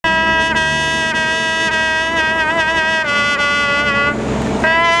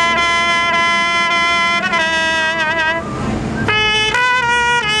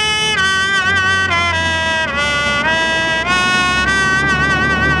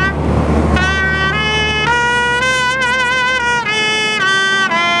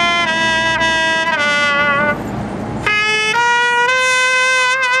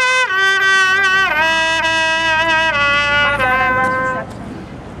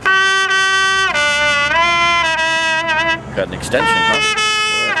Got an extension, huh?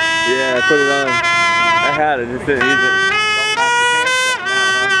 Yeah, I put it on. I had it, just didn't use it.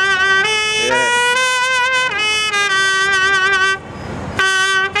 Yeah.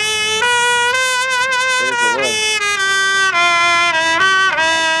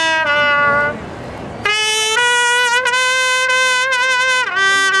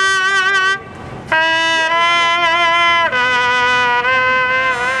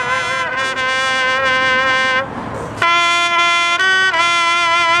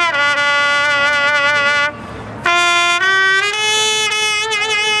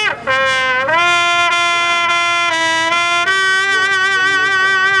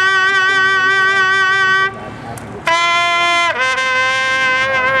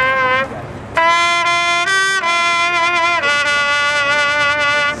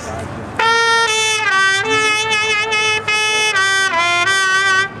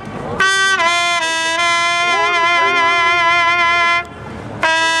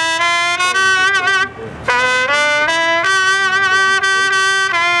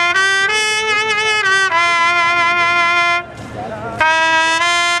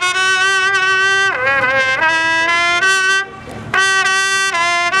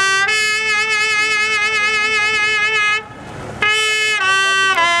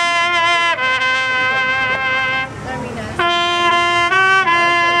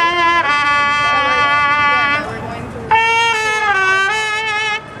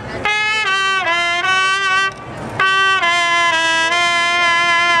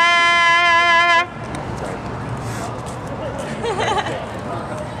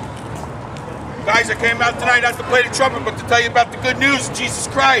 Guys, I came out tonight not to play the trumpet, but to tell you about the good news of Jesus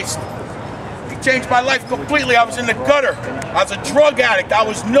Christ. He changed my life completely. I was in the gutter. I was a drug addict. I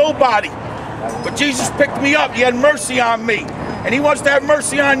was nobody. But Jesus picked me up. He had mercy on me. And he wants to have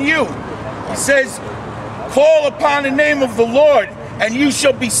mercy on you. He says, call upon the name of the Lord, and you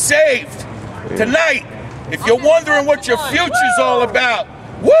shall be saved. Tonight, if you're wondering what your future's all about,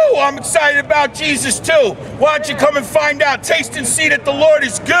 woo, I'm excited about Jesus too. Why don't you come and find out? Taste and see that the Lord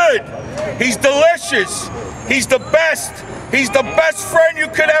is good. He's delicious. He's the best. He's the best friend you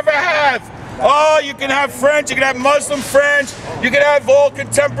could ever have. Oh, you can have friends. You can have Muslim friends. You can have all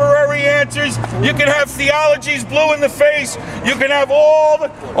contemporary answers. You can have theologies blue in the face. You can have all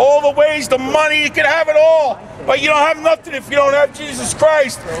the ways, the money. You can have it all. But you don't have nothing if you don't have Jesus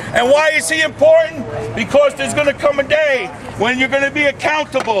Christ. And why is he important? Because there's going to come a day when you're going to be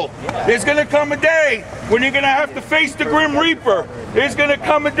accountable. There's going to come a day when you're going to have to face the Grim Reaper. There's going to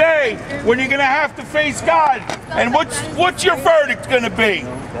come a day when you're going to have to face God. And what's your verdict going to be?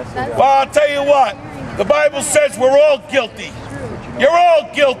 Well, I'll tell you what. The Bible says we're all guilty. You're all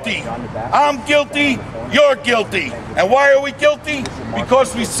guilty. I'm guilty. You're guilty. And why are we guilty?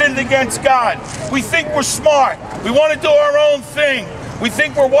 Because we sinned against God. We think we're smart. We want to do our own thing. We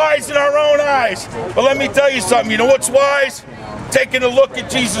think we're wise in our own eyes. But let me tell you something. You know what's wise? Taking a look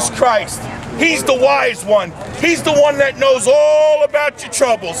at Jesus Christ. He's the wise one. He's the one that knows all about your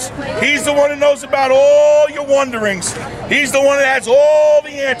troubles. He's the one that knows about all your wonderings. He's the one that has all the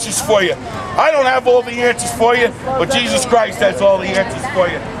answers for you. I don't have all the answers for you, but Jesus Christ has all the answers for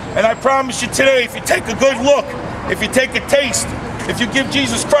you. And I promise you today, if you take a good look, if you take a taste, if you give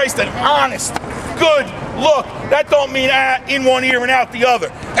Jesus Christ an honest, good look, that don't mean in one ear and out the other.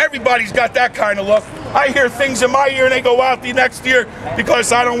 Everybody's got that kind of look. I hear things in my ear and they go out the next ear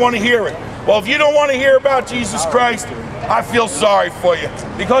because I don't want to hear it. Well, if you don't want to hear about Jesus Christ, I feel sorry for you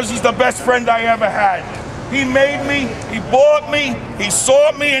because he's the best friend I ever had. He made me, he bought me, he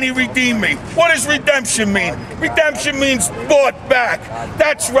sought me, and he redeemed me. What does redemption mean? Redemption means bought back.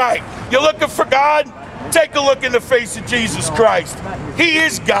 That's right. You're looking for God? Take a look in the face of Jesus Christ. He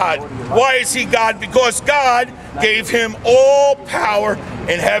is God. Why is he God? Because God gave him all power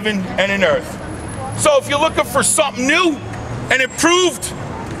in heaven and in earth. So if you're looking for something new and improved,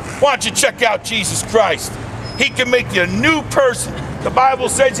 why don't you check out Jesus Christ? He can make you a new person. The Bible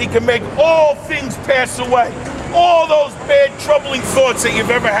says he can make all things pass away. All those bad, troubling thoughts that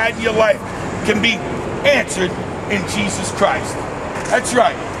you've ever had in your life can be answered in Jesus Christ. That's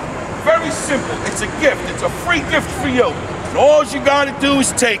right. Very simple. It's a gift. It's a free gift for you. And all you got to do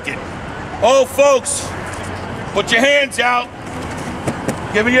is take it. Oh, folks, put your hands out.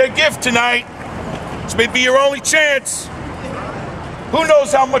 I'm giving you a gift tonight. This may be your only chance. Who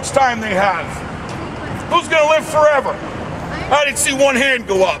knows how much time they have? Who's going to live forever? I didn't see one hand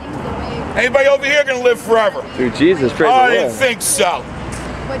go up. Anybody over here going to live forever? Through Jesus, praise the Lord. I didn't think so.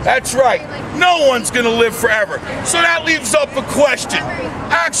 That's right. No one's going to live forever. So that leaves up a question.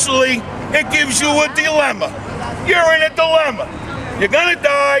 Actually, it gives you a dilemma. You're in a dilemma. You're going to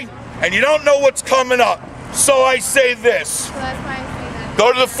die, and you don't know what's coming up. So I say this.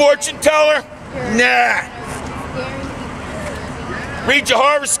 Go to the fortune teller? Nah. Read your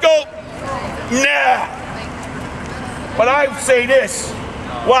horoscope? Nah. But I say this.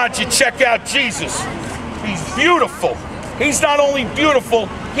 Why don't you check out Jesus? He's beautiful. He's not only beautiful,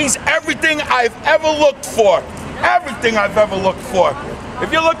 he's everything I've ever looked for. Everything I've ever looked for.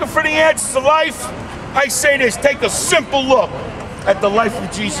 If you're looking for the answers to life, I say this, take a simple look at the life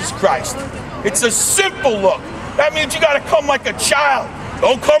of Jesus Christ. It's a simple look. That means you gotta come like a child.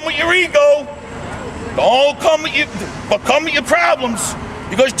 Don't come with your ego. Don't come with but come with your problems.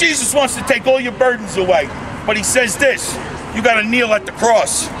 Because Jesus wants to take all your burdens away. But he says this, you gotta kneel at the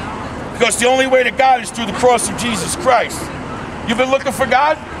cross. Because the only way to God is through the cross of Jesus Christ. You've been looking for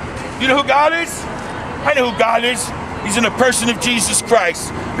God? You know who God is? I know who God is. He's in the person of Jesus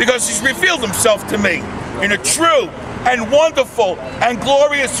Christ. Because he's revealed himself to me in a true and wonderful and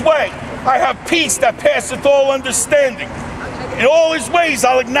glorious way. I have peace that passeth all understanding. In all his ways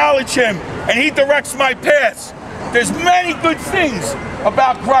I'll acknowledge him, and he directs my paths. There's many good things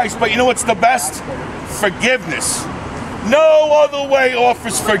about Christ, but you know what's the best? Forgiveness. No other way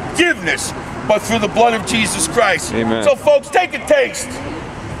offers forgiveness but through the blood of Jesus Christ. Amen. So folks, take a taste.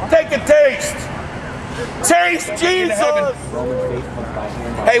 Take a taste. Taste Jesus.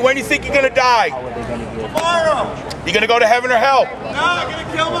 Hey, when do you think you're going to die? Tomorrow. You going to go to heaven or hell? No, I'm going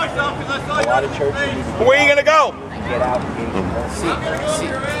to kill myself because I saw your face. Where are you going to go?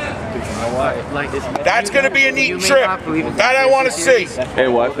 That's going to be a neat trip. That I want to see. Hey,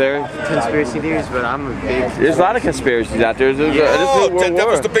 what there? Conspiracy theories, but I'm a big... There's a lot of conspiracies out there. That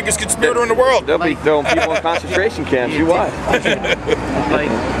was the biggest conspirator in the world. They'll be throwing people in concentration camps. You watch. Like, did you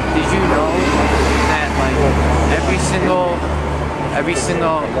know that like every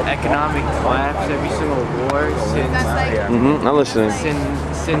single economic collapse, every single war since I'm listening.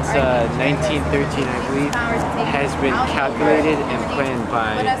 Since 1913, I believe, has been calculated and planned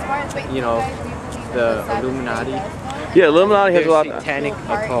by, you know, the Illuminati. Yeah, Illuminati has a lot. Satanic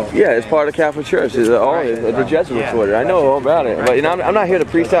occult. Yeah, it's part of the Catholic Church. It's the Jesuits order. I know all about it. But you know, I'm not here to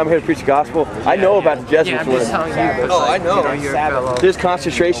preach that. I'm here to preach the gospel. I know about the Jesuits I'm just order. telling you. I know. You know, you're a fellow. There's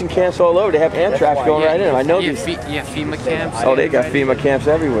concentration camps all over. They have anthrax going right in them. I know these. FEMA camps. Oh, they got FEMA camps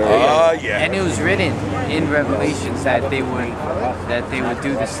everywhere. Yeah. And it was written in Revelations that they would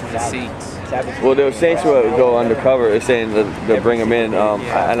do this to the saints. Well, those saints would go undercover. They're saying that they'll bring them in.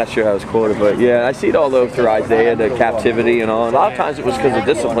 I'm not sure how it's quoted, but yeah, I see it all over through Isaiah, the captivity and all. A lot of times it was because of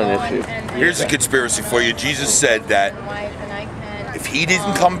discipline issue. Here's a conspiracy for you. Jesus said that if he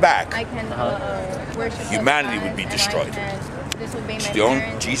didn't come back, humanity would be destroyed.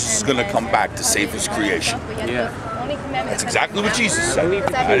 Jesus is going to come back to save his creation. Yeah. That's exactly what Jesus said.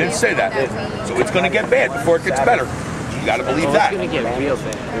 I didn't say that. So it's going to get bad before it gets better. You got to believe that. It's going to get real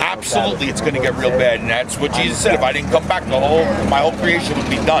bad. Absolutely, it's going to get real bad, and that's what Jesus said. If I didn't come back, my whole creation would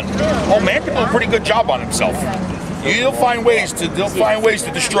be done. Oh, man can do a pretty good job on himself. They'll find ways to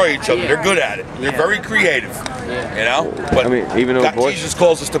destroy each other. They're good at it. They're very creative. You know. But I mean, even though Jesus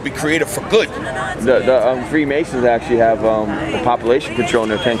calls us to be creative for good. The Freemasons actually have the population control in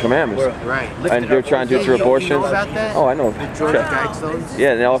their 10 Commandments. Right. And they're trying to do it through abortion. You know about that? Oh, I know. George Guidestones?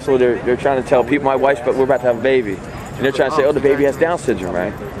 Yeah, and also they're trying to tell people, my wife's, but we're about to have a baby. And they're trying to say, oh, the baby has Down syndrome,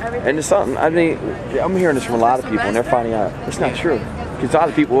 right? And it's something, I mean, I'm hearing this from a lot of people, and they're finding out it's not true. Because a lot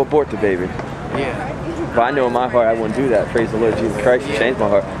of people will abort the baby. Yeah. But I know in my heart I wouldn't do that. Praise the Lord Jesus Christ, He changed my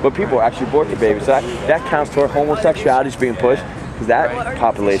heart. But people actually abort the baby. So that counts toward homosexuality is being pushed. Because that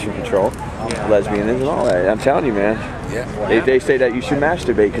population control, lesbianism and all that. I'm telling you, man. Yeah. They say that you should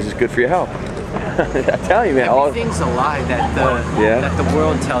masturbate because it's good for your health. I tell you, man. Everything's a lie that the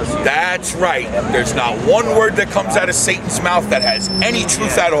world tells you. That's right. There's not one word that comes out of Satan's mouth that has any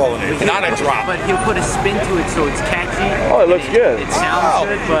truth at all in it. Not a drop. But he'll put a spin to it so it's catchy. Oh, it looks good. It sounds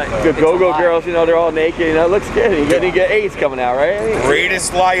good, but good go-go girls, you know, they're all naked. You know, it looks good. You get AIDS coming out, right?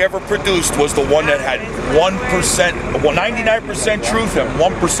 Greatest lie ever produced was the one that had 99% truth and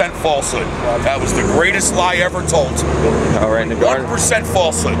 1% falsehood. That was the greatest lie ever told. All right, in the garden. 1%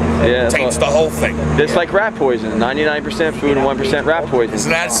 falsehood. Yeah, taints the whole thing. It's like rat poison. 99% food and 1% rat poison.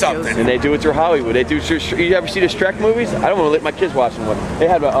 Isn't that something? And they do it through Hollywood. They do. You ever see the Shrek movies? I don't want to let my kids watch them. They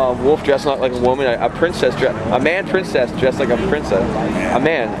had a wolf dressed like a woman, a princess a man princess dressed like a princess. A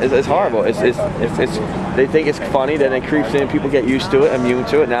man. It's horrible. It's they think it's funny, then it creeps in. People get used to it, immune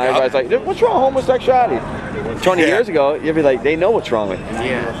to it. Now everybody's like, what's wrong with homosexuality? 20 years ago, you'd be like, they know what's wrong with it.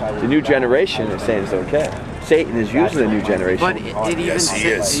 Yeah. The new generation is saying it's okay. Satan is using the new generation. But it even Yes, he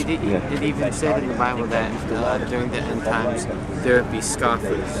is. it even said in the Bible that during the end times there would be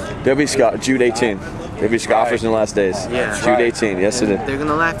scoffers. There'll be Jude 18. There'll be scoffers in the last days. Yeah. Jude 18. Yes, it is. They're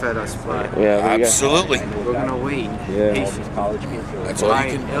gonna laugh at us, but Yeah, Absolutely. we're gonna wait. Yeah. That's all you can.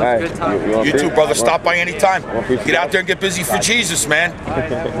 It was good talking. You too, brother. Stop by anytime. appreciate Get out there and get busy for Jesus, man.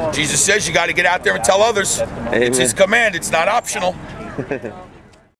 Jesus says you got to get out there and tell others. It's his command. It's not optional.